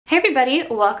Hey everybody,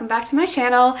 welcome back to my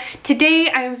channel. Today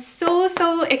I am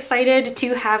so excited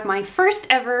to have my first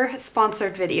ever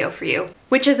sponsored video for you,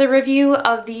 which is a review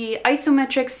of the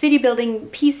isometric city building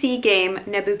PC game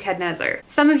Nebuchadnezzar.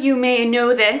 Some of you may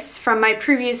know this from my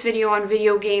previous video on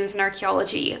video games and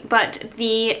archaeology, but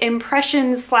the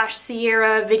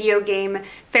Impressions/Sierra video game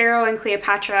Pharaoh and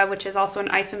Cleopatra, which is also an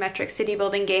isometric city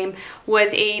building game, was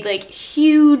a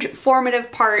huge formative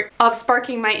part of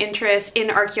sparking my interest in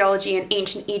archaeology and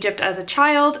ancient Egypt as a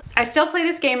child. I still play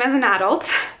this game as an adult.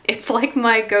 It's like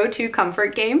my go-to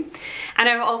comfort game. And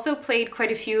I've also played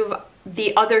quite a few of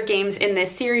the other games in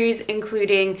this series,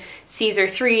 including Caesar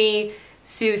 3,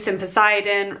 Zeus and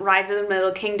Poseidon, Rise of the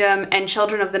Middle Kingdom, and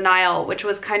Children of the Nile, which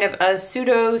was kind of a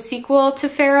pseudo sequel to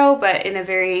Pharaoh, but in a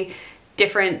very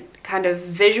different kind of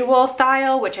visual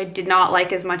style, which I did not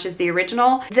like as much as the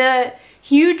original. The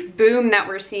huge boom that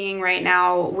we're seeing right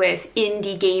now with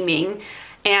indie gaming,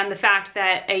 and the fact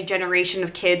that a generation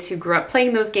of kids who grew up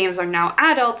playing those games are now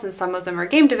adults and some of them are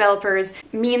game developers,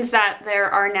 means that there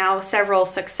are now several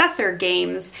successor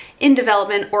games in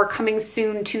development or coming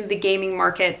soon to the gaming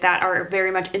market that are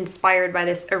very much inspired by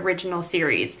this original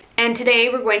series. And today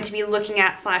we're going to be looking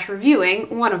at /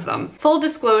 reviewing one of them. Full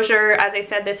disclosure, as I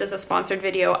said, this is a sponsored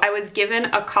video. I was given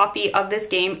a copy of this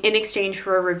game in exchange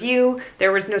for a review.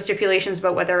 There was no stipulations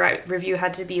about whether a review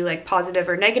had to be positive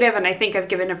or negative, and I think I've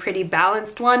given a pretty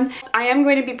balanced one. I am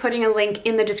going to be putting a link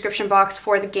in the description box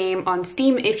for the game on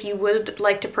Steam if you would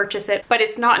like to purchase it, but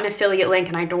it's not an affiliate link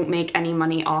and I don't make any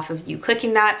money off of you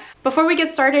clicking that. Before we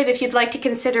get started, if you'd like to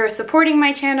consider supporting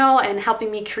my channel and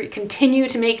helping me continue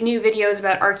to make new videos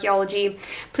about archaeology,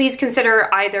 please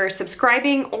consider either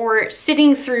subscribing or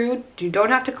sitting through, you don't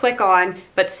have to click on,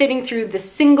 but sitting through the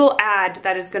single ad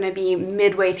that is going to be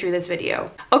midway through this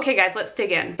video. Okay guys, let's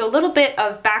dig in. So a little bit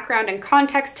of background and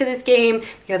context to this game,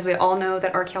 because we all know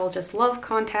that archaeologists love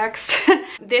context.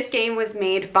 This game was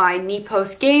made by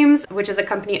Nepos Games, which is a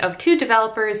company of 2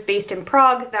 developers based in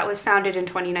Prague that was founded in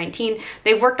 2019.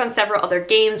 They've worked on several other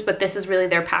games, but this is really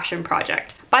their passion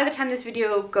project. By the time this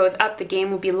video goes up, the game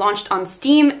will be launched on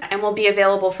Steam and will be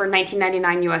available for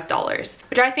 $19.99 US,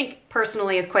 which I think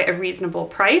personally is quite a reasonable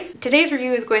price. Today's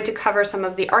review is going to cover some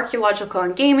of the archaeological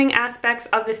and gaming aspects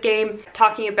of this game,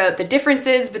 talking about the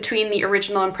differences between the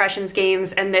original Impressions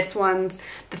games and this one's,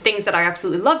 the things that I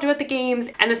absolutely loved about the games,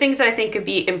 and the things that I think could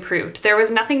be improved. There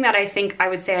was nothing that I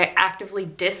would say I actively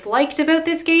disliked about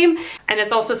this game, and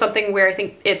it's also something where I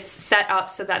think it's set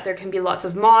up so that there can be lots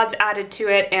of mods added to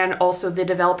it, and also the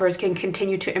developers can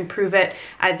continue to improve it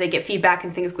as they get feedback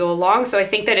and things go along. So I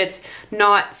think that it's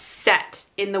not set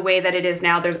in the way that it is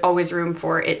now. There's always room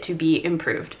for it to be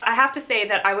improved. I have to say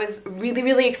that I was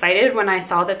really excited when I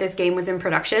saw that this game was in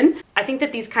production. I think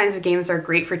that these kinds of games are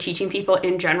great for teaching people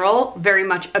in general very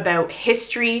much about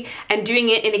history and doing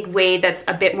it in a way that's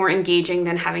a bit more engaging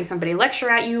than having somebody lecture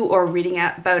at you or reading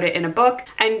about it in a book.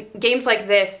 And games like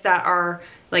this that are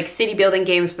like city building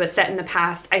games but set in the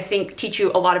past, I think teach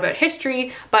you a lot about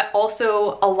history, but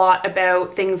also a lot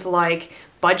about things like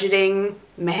budgeting,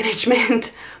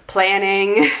 management,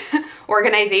 planning,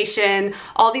 organization,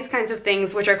 all these kinds of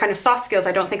things, which are kind of soft skills.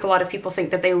 I don't think a lot of people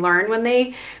think that they learn when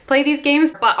they play these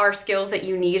games, but are skills that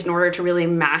you need in order to really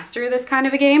master this kind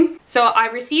of a game. So I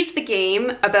received the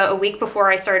game about a week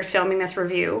before I started filming this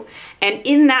review, and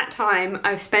in that time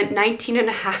I've spent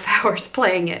 19.5 hours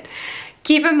playing it.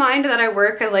 Keep in mind that I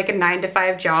work at a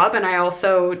 9-to-5 job, and I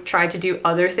also try to do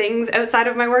other things outside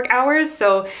of my work hours.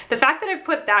 So the fact that I've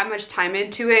put that much time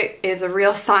into it is a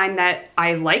real sign that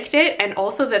I liked it, and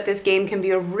also that this game can be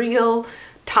a real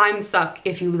time suck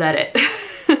if you let it.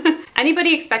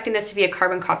 Anybody expecting this to be a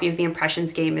carbon copy of the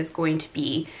Impressions game is going to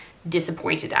be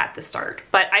disappointed at the start.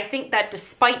 But I think that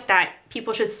despite that,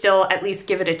 people should still at least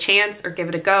give it a chance or give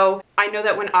it a go. I know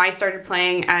that when I started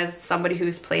playing as somebody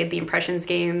who's played the Impressions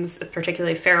games,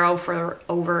 particularly Pharaoh, for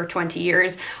over 20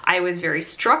 years, I was very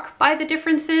struck by the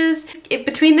differences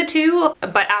between the two,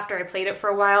 but after I played it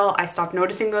for a while, I stopped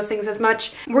noticing those things as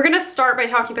much. We're gonna start by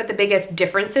talking about the biggest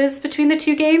differences between the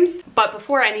two games, but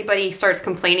before anybody starts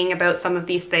complaining about some of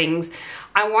these things,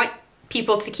 I want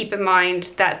people to keep in mind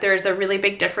that there's a really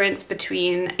big difference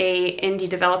between a indie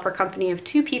developer company of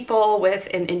 2 people with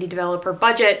an indie developer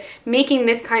budget making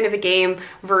this kind of a game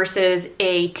versus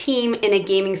a team in a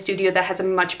gaming studio that has a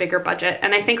much bigger budget.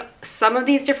 And I think some of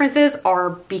these differences are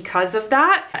because of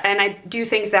that. And I do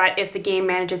think that if the game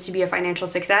manages to be a financial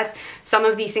success, some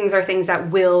of these things are things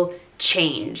that will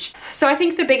change. So I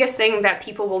think the biggest thing that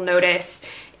people will notice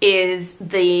is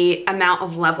the amount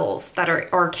of levels that are,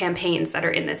 or campaigns that are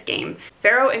in this game.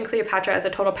 Pharaoh and Cleopatra as a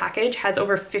total package has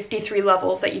over 53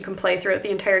 levels that you can play throughout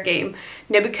the entire game.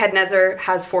 Nebuchadnezzar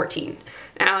has 14.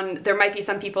 And there might be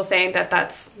some people saying that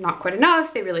that's not quite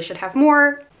enough, they really should have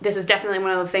more. This is definitely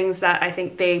one of the things that I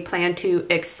think they plan to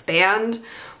expand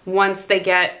once they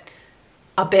get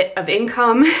a bit of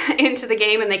income into the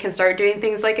game and they can start doing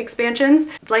things like expansions.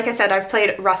 Like I said, I've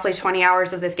played roughly 20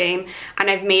 hours of this game and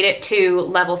I've made it to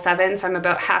level 7, so I'm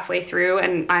about halfway through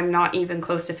and I'm not even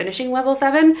close to finishing level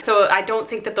 7. So I don't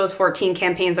think that those 14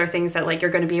 campaigns are things that like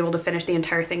you're going to be able to finish the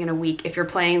entire thing in a week if you're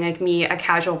playing like me, a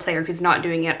casual player who's not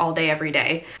doing it all day every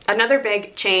day. Another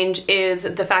big change is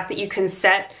the fact that you can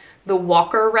set the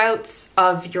walker routes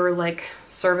of your like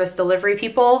service delivery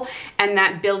people, and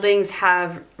that buildings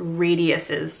have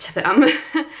radiuses to them,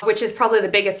 which is probably the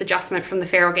biggest adjustment from the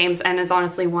Pharaoh games and is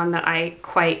honestly one that I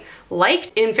quite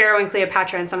liked. In Pharaoh and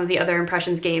Cleopatra and some of the other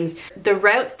Impressions games, the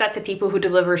routes that the people who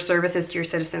deliver services to your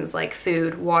citizens like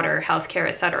food, water, healthcare,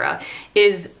 etc.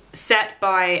 is set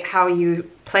by how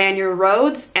you plan your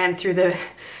roads and through the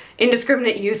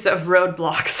indiscriminate use of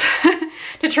roadblocks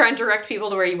to try and direct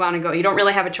people to where you want to go. You don't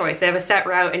really have a choice. They have a set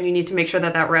route and you need to make sure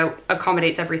that that route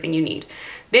accommodates everything you need.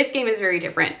 This game is very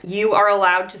different. You are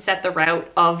allowed to set the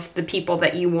route of the people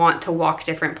that you want to walk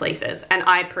different places. And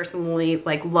I personally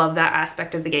like love that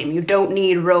aspect of the game. You don't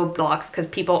need roadblocks because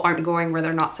people aren't going where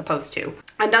they're not supposed to.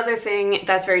 Another thing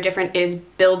that's very different is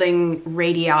building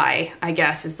radii, I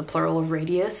guess is the plural of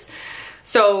radius.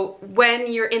 So when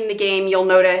you're in the game, you'll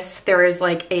notice there is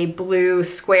like a blue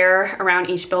square around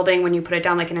each building when you put it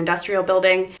down like an industrial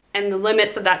building. And the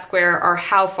limits of that square are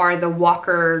how far the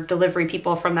walker delivery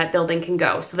people from that building can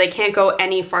go. So they can't go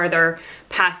any farther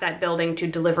past that building to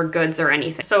deliver goods or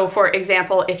anything. So for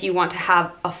example, if you want to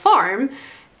have a farm,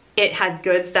 it has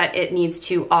goods that it needs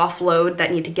to offload that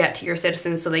need to get to your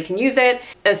citizens so they can use it.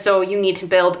 So you need to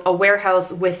build a warehouse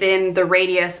within the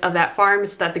radius of that farm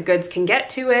so that the goods can get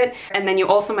to it. And then you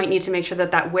also might need to make sure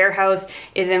that that warehouse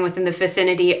is within the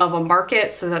vicinity of a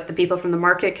market so that the people from the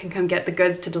market can come get the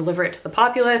goods to deliver it to the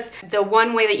populace. The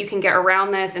one way that you can get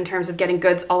around this in terms of getting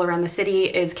goods all around the city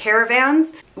is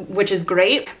caravans, which is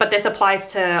great, but this applies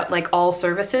to like all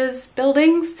services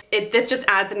buildings. This just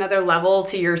adds another level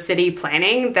to your city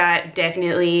planning that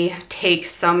definitely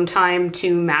takes some time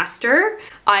to master.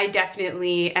 I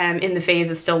definitely am in the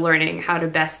phase of still learning how to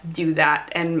best do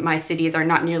that, and my cities are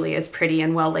not nearly as pretty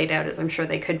and well laid out as I'm sure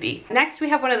they could be. Next, we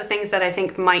have one of the things that I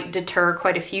think might deter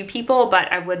quite a few people,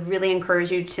 but I would really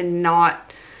encourage you to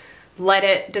not let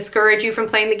it discourage you from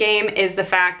playing the game, is the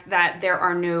fact that there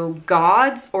are no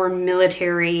gods or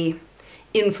military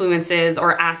influences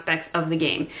or aspects of the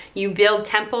game. You build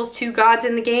temples to gods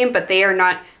in the game, but they are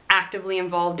not actively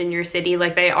involved in your city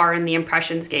like they are in the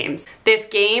Impressions games. This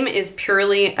game is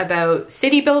purely about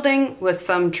city building with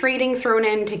some trading thrown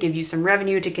in to give you some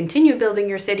revenue to continue building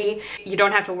your city. You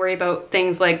don't have to worry about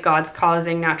things like gods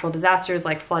causing natural disasters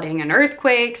like flooding and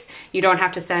earthquakes. You don't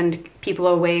have to send people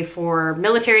away for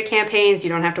military campaigns. You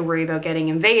don't have to worry about getting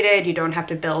invaded. You don't have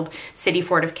to build city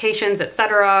fortifications,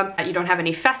 etc. You don't have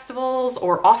any festivals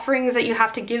or offerings that you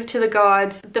have to give to the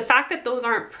gods. The fact that those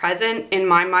aren't present in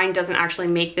my mind doesn't actually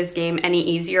make this game any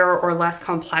easier or less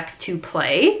complex to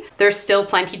play. There's still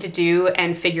plenty to do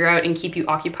and figure out and keep you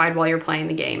occupied while you're playing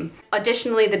the game.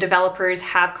 Additionally, the developers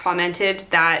have commented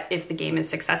that if the game is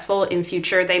successful in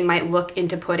future, they might look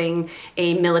into putting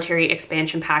a military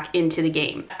expansion pack into the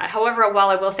game. However, while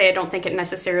I will say I don't think it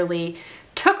necessarily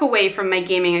took away from my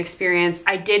gaming experience,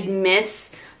 I did miss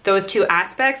those two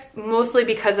aspects, mostly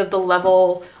because of the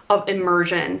level of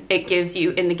immersion it gives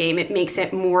you in the game. It makes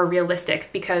it more realistic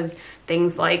because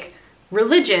things like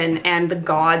religion and the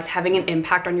gods having an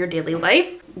impact on your daily life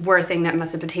were a thing that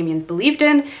Mesopotamians believed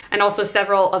in, and also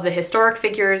several of the historic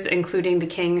figures, including the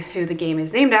king who the game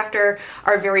is named after,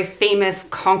 are very famous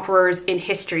conquerors in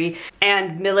history,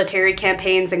 and military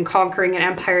campaigns and conquering and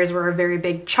empires were a very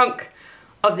big chunk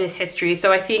of this history.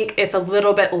 So I think it's a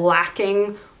little bit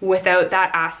lacking without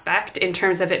that aspect in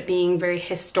terms of it being very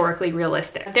historically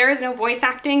realistic. There is no voice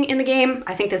acting in the game.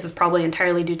 I think this is probably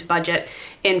entirely due to budget.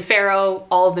 In Pharaoh,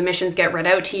 all of the missions get read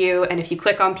out to you, and if you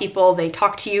click on people, they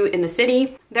talk to you in the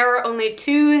city. There are only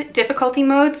 2 difficulty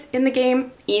modes in the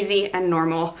game, easy and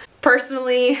normal.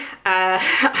 Personally,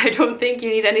 I don't think you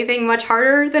need anything much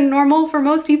harder than normal for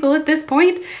most people at this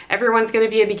point. Everyone's gonna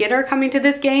be a beginner coming to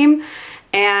this game,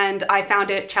 and I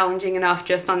found it challenging enough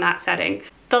just on that setting.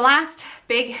 The last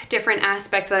big different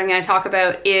aspect that I'm going to talk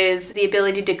about is the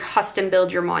ability to custom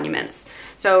build your monuments.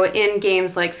 So in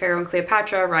games like Pharaoh and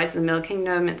Cleopatra, Rise of the Middle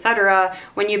Kingdom, etc.,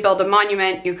 when you build a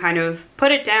monument, you kind of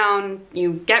put it down,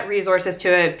 you get resources to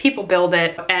it, people build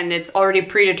it, and it's already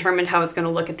predetermined how it's going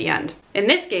to look at the end. In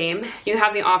this game, you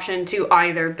have the option to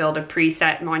either build a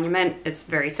preset monument, it's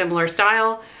very similar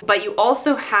style, but you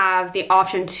also have the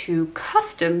option to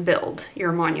custom build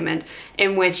your monument,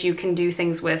 in which you can do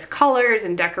things with colors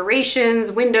and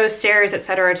decorations, windows, stairs,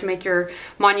 etc., to make your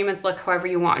monuments look however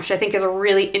you want, which I think is a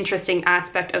really interesting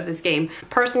aspect of this game.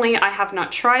 Personally, I have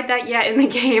not tried that yet in the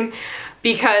game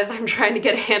because I'm trying to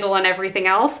get a handle on everything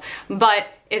else, but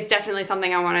it's definitely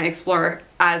something I want to explore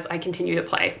as I continue to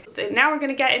play. Now we're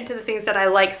going to get into the things that I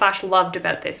like / loved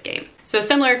about this game. So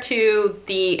similar to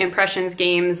the Impressions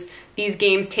games, these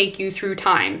games take you through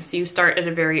time. So you start at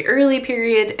a very early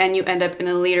period and you end up in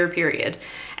a later period.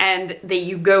 And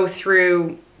you go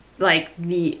through like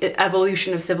the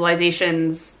evolution of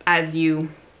civilizations as you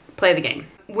play the game.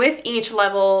 With each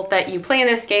level that you play in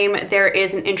this game, there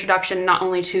is an introduction not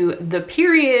only to the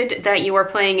period that you are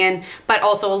playing in, but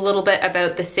also a little bit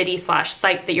about the city /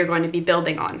 site that you're going to be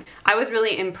building on. I was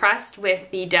really impressed with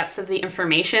the depth of the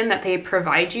information that they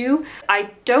provide you.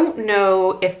 I don't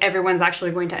know if everyone's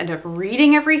actually going to end up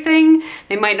reading everything.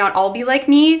 They might not all be like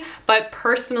me, but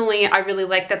personally, I really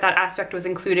like that that aspect was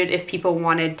included if people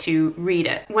wanted to read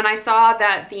it. When I saw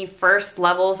that the first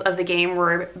levels of the game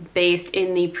were based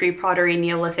in the pre-pottery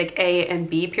Neolithic A and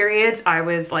B periods, I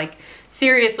was like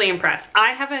seriously impressed. I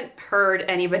haven't heard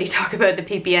anybody talk about the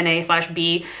PPNA /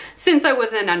 B since I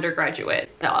was an undergraduate.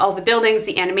 All the buildings,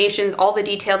 the animations, all the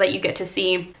detail that you get to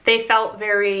see, they felt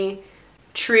very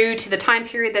true to the time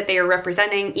period that they are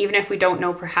representing, even if we don't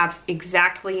know perhaps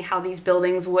exactly how these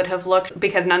buildings would have looked,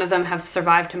 because none of them have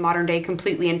survived to modern day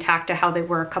completely intact to how they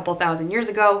were a couple thousand years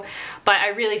ago. But I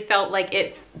really felt like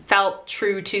it felt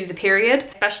true to the period.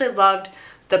 Especially loved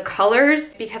the colors,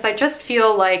 because I just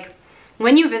feel like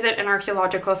when you visit an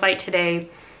archaeological site today,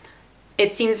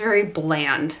 it seems very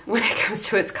bland when it comes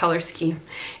to its color scheme.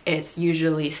 It's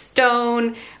usually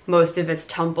stone, most of it's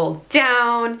tumbled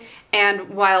down, and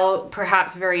while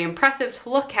perhaps very impressive to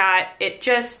look at, it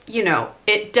just, you know,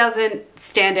 it doesn't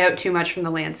stand out too much from the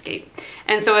landscape.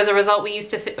 And so as a result, we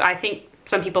used to, I think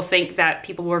some people think that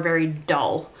people were very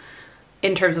dull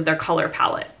in terms of their color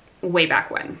palette way back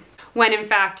when in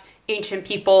fact, ancient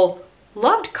people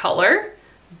loved color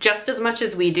just as much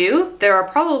as we do. There are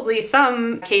probably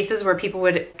some cases where people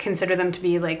would consider them to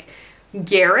be like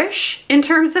garish in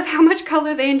terms of how much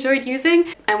color they enjoyed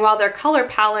using. And while their color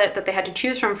palette that they had to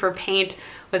choose from for paint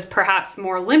was perhaps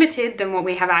more limited than what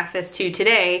we have access to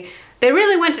today, they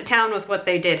really went to town with what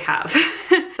they did have.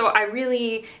 So I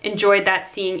really enjoyed that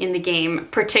scene in the game,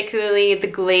 particularly the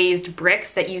glazed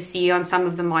bricks that you see on some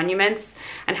of the monuments,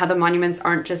 and how the monuments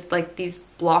aren't just like these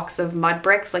blocks of mud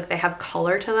bricks, like they have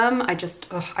color to them.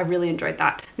 I really enjoyed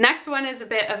that. Next one is a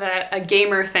bit of a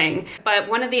gamer thing, but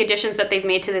one of the additions that they've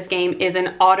made to this game is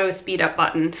an auto speed up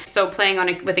button. So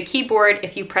playing with a keyboard,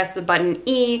 if you press the button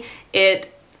E,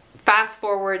 it fast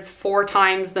forwards 4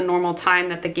 times the normal time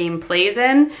that the game plays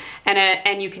in,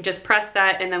 and you can just press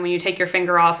that, and then when you take your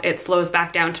finger off, it slows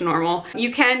back down to normal.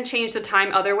 You can change the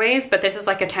time other ways, but this is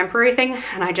like a temporary thing,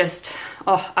 and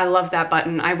I love that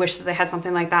button. I wish that they had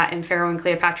something like that in Pharaoh and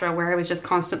Cleopatra, where I was just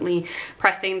constantly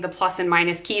pressing the plus and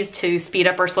minus keys to speed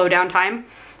up or slow down time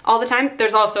all the time.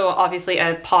 There's also obviously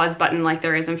a pause button like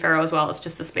there is in Pharaoh as well. It's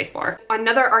just a space bar.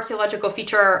 Another archaeological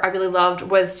feature I really loved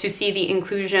was to see the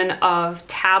inclusion of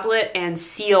tablet and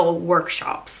seal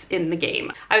workshops in the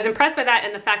game. I was impressed by that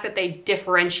and the fact that they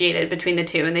differentiated between the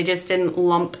two, and they just didn't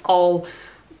lump all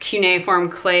cuneiform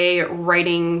clay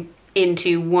writing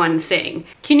into one thing.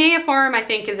 Cuneiform, I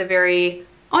think, is a very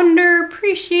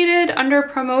underappreciated,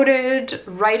 underpromoted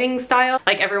writing style.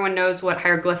 Like, everyone knows what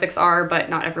hieroglyphics are, but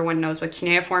not everyone knows what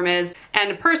cuneiform is.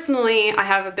 And personally, I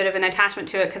have a bit of an attachment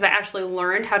to it because I actually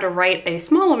learned how to write a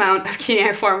small amount of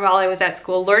cuneiform while I was at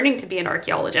school learning to be an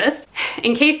archaeologist.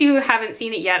 In case you haven't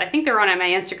seen it yet, I think they're on my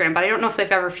Instagram, but I don't know if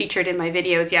they've ever featured in my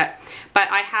videos yet.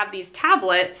 But I have these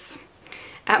tablets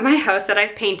at my house that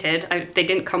I've painted. They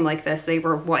didn't come like this, they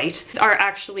were white. These are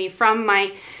actually from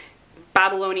my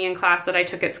Babylonian class that I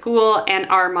took at school, and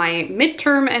are my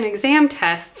midterm and exam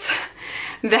tests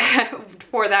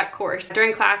for that course.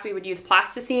 During class we would use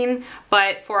plasticine,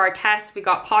 but for our tests we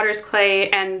got potter's clay,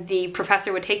 and the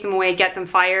professor would take them away, get them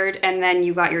fired, and then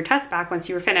you got your test back once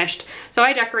you were finished. So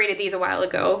I decorated these a while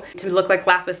ago to look like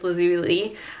lapis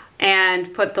lazuli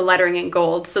and put the lettering in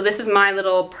gold. So this is my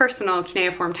little personal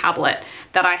cuneiform tablet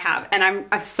that I have, and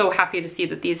I'm so happy to see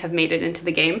that these have made it into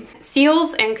the game.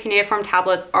 Seals and cuneiform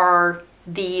tablets are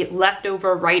the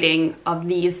leftover writing of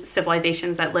these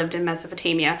civilizations that lived in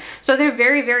Mesopotamia. So they're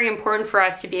very, very important for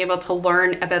us to be able to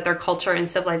learn about their culture and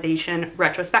civilization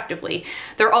retrospectively.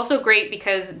 They're also great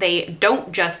because they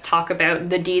don't just talk about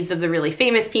the deeds of the really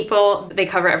famous people. They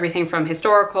cover everything from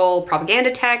historical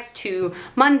propaganda texts to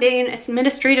mundane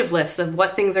administrative lists of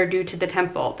what things are due to the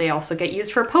temple. They also get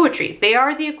used for poetry. They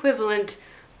are the equivalent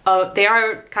of, they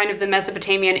are kind of the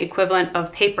Mesopotamian equivalent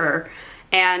of paper,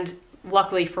 and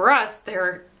luckily for us,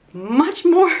 they're much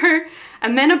more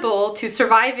amenable to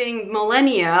surviving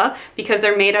millennia because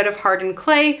they're made out of hardened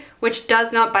clay, which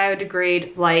does not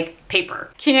biodegrade like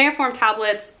paper. Cuneiform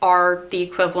tablets are the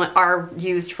equivalent, are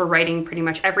used for writing pretty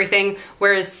much everything,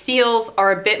 whereas seals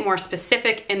are a bit more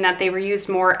specific in that they were used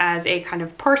more as a kind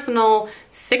of personal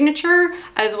signature,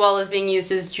 as well as being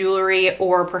used as jewelry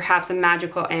or perhaps a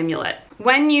magical amulet.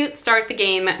 When you start the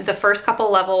game, the first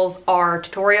couple levels are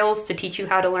tutorials to teach you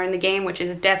how to learn the game, which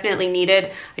is definitely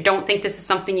needed. I don't think this is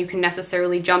something you can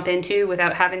necessarily jump into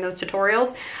without having those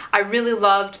tutorials. I really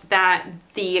loved that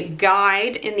the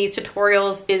guide in these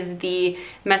tutorials is the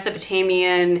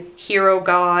Mesopotamian hero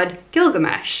god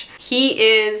Gilgamesh. He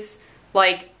is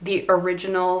like the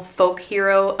original folk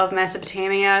hero of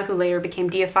Mesopotamia, who later became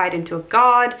deified into a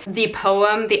god. The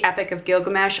poem, the Epic of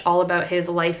Gilgamesh, all about his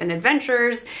life and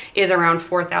adventures, is around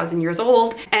 4,000 years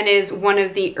old and is one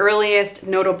of the earliest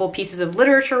notable pieces of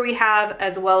literature we have,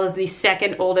 as well as the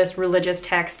second oldest religious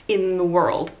text in the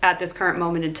world at this current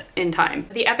moment in time.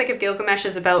 The Epic of Gilgamesh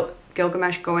is about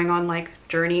Gilgamesh going on like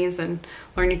journeys and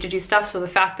learning to do stuff, so the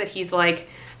fact that he's like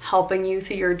helping you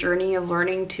through your journey of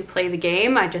learning to play the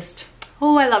game,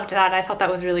 oh, I loved that. I thought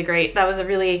that was really great. That was a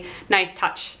really nice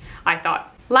touch, I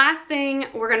thought. Last thing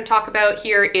we're going to talk about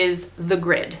here is the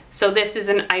grid. So this is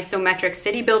an isometric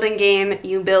city building game.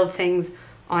 You build things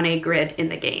on a grid in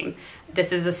the game.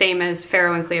 This is the same as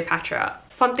Pharaoh and Cleopatra.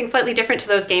 Something slightly different to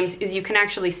those games is you can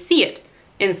actually see it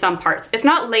in some parts. It's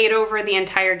not laid over the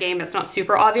entire game. It's not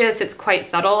super obvious. It's quite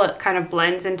subtle. It kind of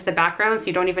blends into the background, so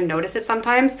you don't even notice it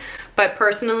sometimes. But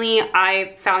personally,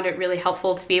 I found it really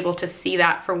helpful to be able to see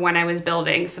that for when I was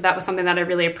building. So that was something that I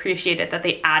really appreciated that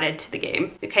they added to the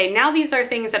game. Okay, now these are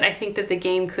things that I think that the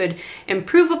game could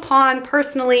improve upon.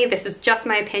 Personally, this is just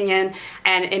my opinion,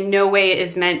 and in no way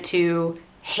is meant to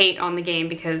hate on the game,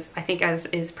 because I think, as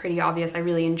is pretty obvious, I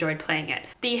really enjoyed playing it.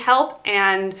 The help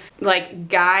and like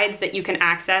guides that you can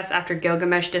access after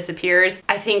Gilgamesh disappears,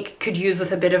 I think could use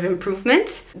with a bit of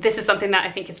improvement. This is something that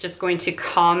I think is just going to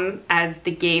come as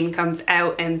the game comes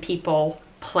out and people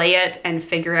play it and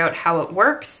figure out how it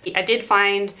works. I did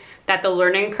find that the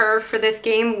learning curve for this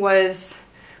game was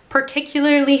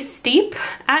particularly steep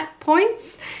at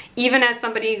points, even as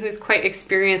somebody who's quite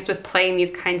experienced with playing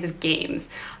these kinds of games.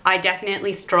 I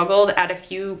definitely struggled at a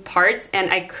few parts,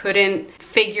 and I couldn't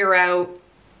figure out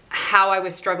how I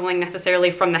was struggling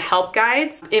necessarily from the help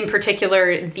guides. In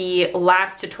particular, the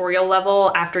last tutorial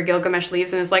level after Gilgamesh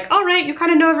leaves and is like, all right, you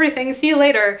kind of know everything, see you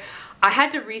later. I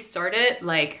had to restart it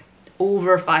like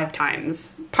over 5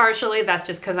 times. Partially that's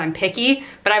just because I'm picky,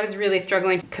 but I was really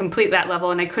struggling to complete that level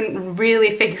and I couldn't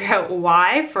really figure out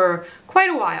why for quite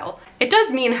a while. It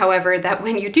does mean, however, that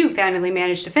when you do finally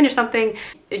manage to finish something,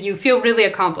 you feel really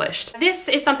accomplished. This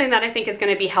is something that I think is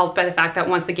going to be helped by the fact that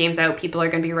once the game's out, people are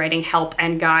going to be writing help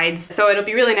and guides. So it'll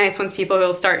be really nice once people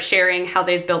will start sharing how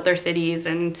they've built their cities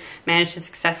and managed to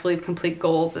successfully complete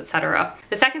goals, etc.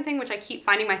 The second thing, which I keep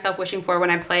finding myself wishing for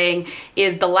when I'm playing,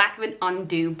 is the lack of an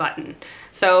undo button.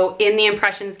 So in the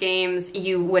Impressions games,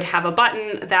 you would have a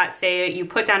button that, say, you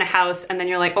put down a house and then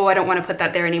you're like, oh, I don't want to put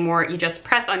that there anymore. You just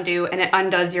press undo and it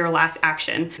undoes your last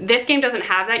action. This game doesn't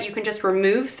have that. You can just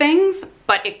remove things,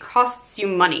 but it costs you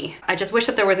money. I just wish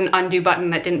that there was an undo button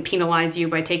that didn't penalize you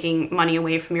by taking money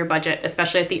away from your budget,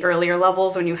 especially at the earlier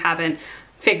levels when you haven't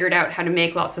figured out how to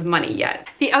make lots of money yet.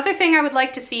 The other thing I would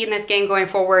like to see in this game going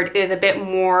forward is a bit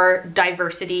more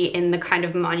diversity in the kind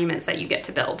of monuments that you get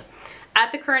to build.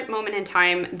 At the current moment in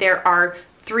time, there are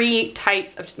 3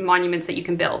 types of monuments that you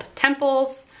can build: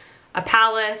 temples, a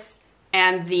palace,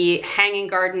 and the Hanging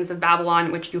Gardens of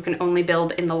Babylon, which you can only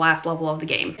build in the last level of the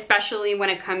game. Especially when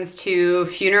it comes to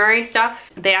funerary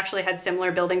stuff, they actually had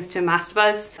similar buildings to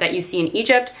mastabas that you see in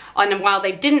Egypt. And while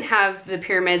they didn't have the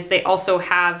pyramids, they also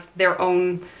have their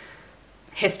own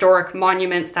historic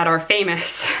monuments that are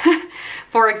famous.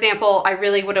 For example, I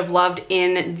really would have loved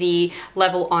in the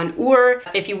level on Ur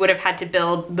if you would have had to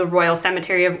build the Royal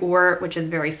Cemetery of Ur, which is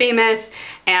very famous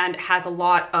and has a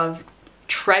lot of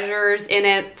treasures in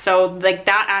it. So like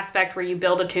that aspect where you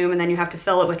build a tomb and then you have to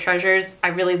fill it with treasures, I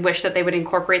really wish that they would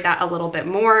incorporate that a little bit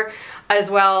more. As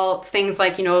well, things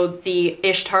like, you know, the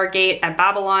Ishtar Gate at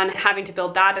Babylon, having to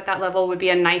build that at that level would be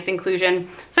a nice inclusion.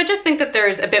 So I just think that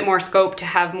there's a bit more scope to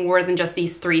have more than just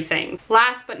these 3 things.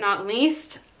 Last but not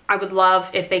least, I would love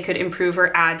if they could improve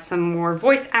or add some more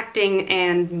voice acting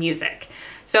and music.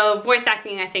 So voice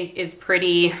acting, I think, is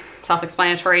pretty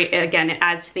self-explanatory. Again, it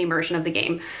adds to the immersion of the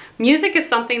game. Music is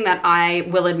something that I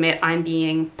will admit I'm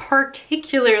being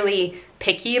particularly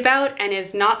picky about, and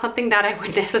is not something that I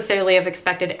would necessarily have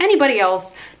expected anybody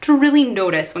else to really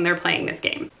notice when they're playing this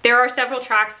game. There are several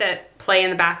tracks that play in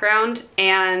the background,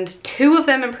 and 2 of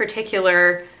them in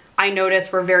particular I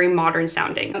noticed were very modern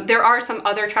sounding. There are some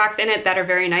other tracks in it that are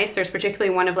very nice. There's particularly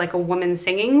one of like a woman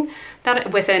singing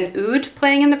that with an oud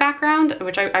playing in the background,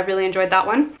 which I really enjoyed that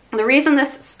one. The reason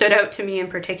this stood out to me in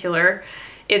particular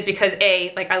is because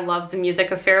A, like I love the music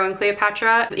of Pharaoh and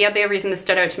Cleopatra. The other reason this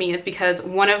stood out to me is because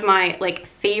one of my like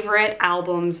favorite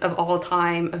albums of all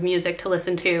time of music to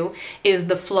listen to is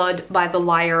The Flood by the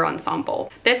Lyre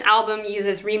Ensemble. This album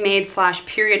uses remade /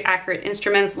 period accurate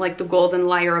instruments like the golden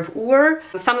lyre of Ur.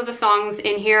 Some of the songs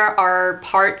in here are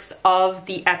parts of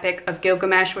the Epic of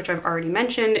Gilgamesh, which I've already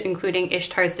mentioned, including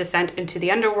Ishtar's descent into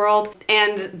the underworld.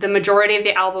 And the majority of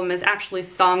the album is actually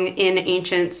sung in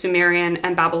ancient Sumerian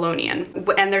and Babylonian.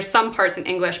 And there's some parts in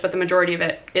English, but the majority of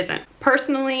it isn't.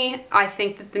 Personally, I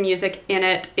think that the music in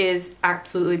it is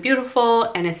absolutely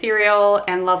beautiful and ethereal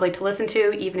and lovely to listen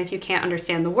to, even if you can't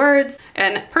understand the words.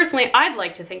 And personally, I'd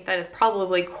like to think that it's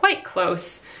probably quite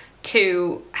close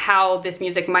to how this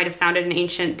music might have sounded in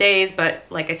ancient days, but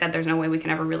like I said, there's no way we can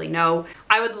ever really know.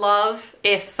 I would love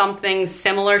if something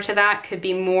similar to that could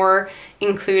be more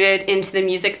included into the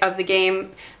music of the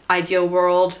game. Ideal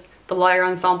world, the Lyre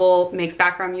Ensemble makes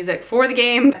background music for the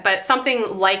game, but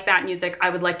something like that music I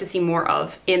would like to see more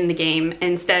of in the game,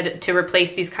 instead to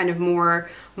replace these kind of more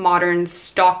modern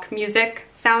stock music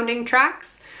sounding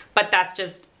tracks. But that's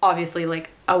just obviously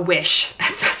like a wish.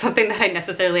 That's not something that I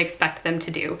necessarily expect them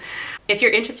to do. If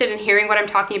you're interested in hearing what I'm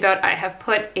talking about, I have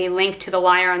put a link to the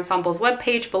Lyre Ensemble's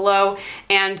webpage below,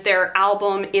 and their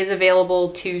album is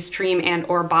available to stream and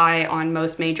or buy on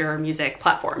most major music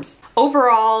platforms.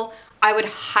 Overall, I would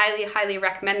highly, highly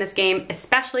recommend this game,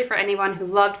 especially for anyone who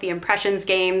loved the Impressions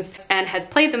games and has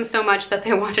played them so much that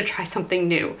they want to try something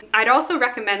new. I'd also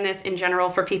recommend this in general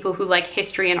for people who like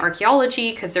history and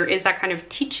archaeology, because there is that kind of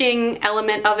teaching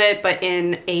element of it, but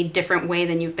in a different way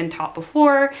than you've been taught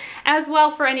before, as well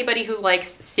for anybody who likes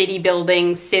city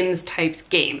building, Sims types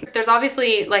game. There's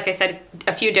obviously, like I said,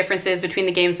 a few differences between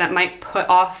the games that might put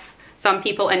off some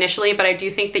people initially, but I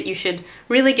do think that you should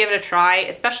really give it a try,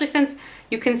 especially since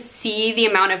you can see the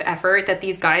amount of effort that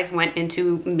these guys went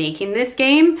into making this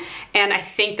game, and I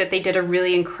think that they did a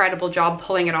really incredible job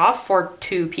pulling it off for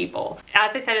 2 people.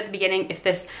 As I said at the beginning, if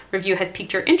this review has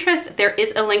piqued your interest, there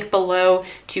is a link below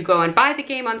to go and buy the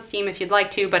game on Steam if you'd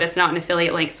like to, but it's not an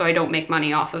affiliate link, so I don't make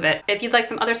money off of it. If you'd like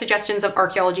some other suggestions of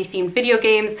archaeology themed video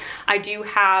games, I do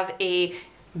have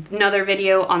another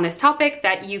video on this topic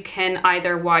that you can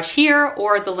either watch here,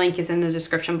 or the link is in the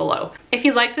description below. If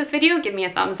you liked this video, give me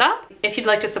a thumbs up. If you'd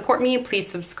like to support me, please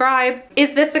subscribe.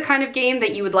 Is this the kind of game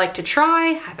that you would like to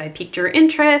try? Have I piqued your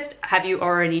interest? Have you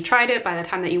already tried it by the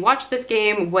time that you watch this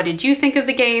game? What did you think of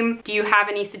the game? Do you have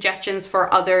any suggestions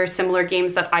for other similar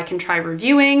games that I can try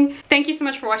reviewing? Thank you so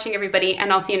much for watching, everybody,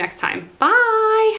 and I'll see you next time. Bye!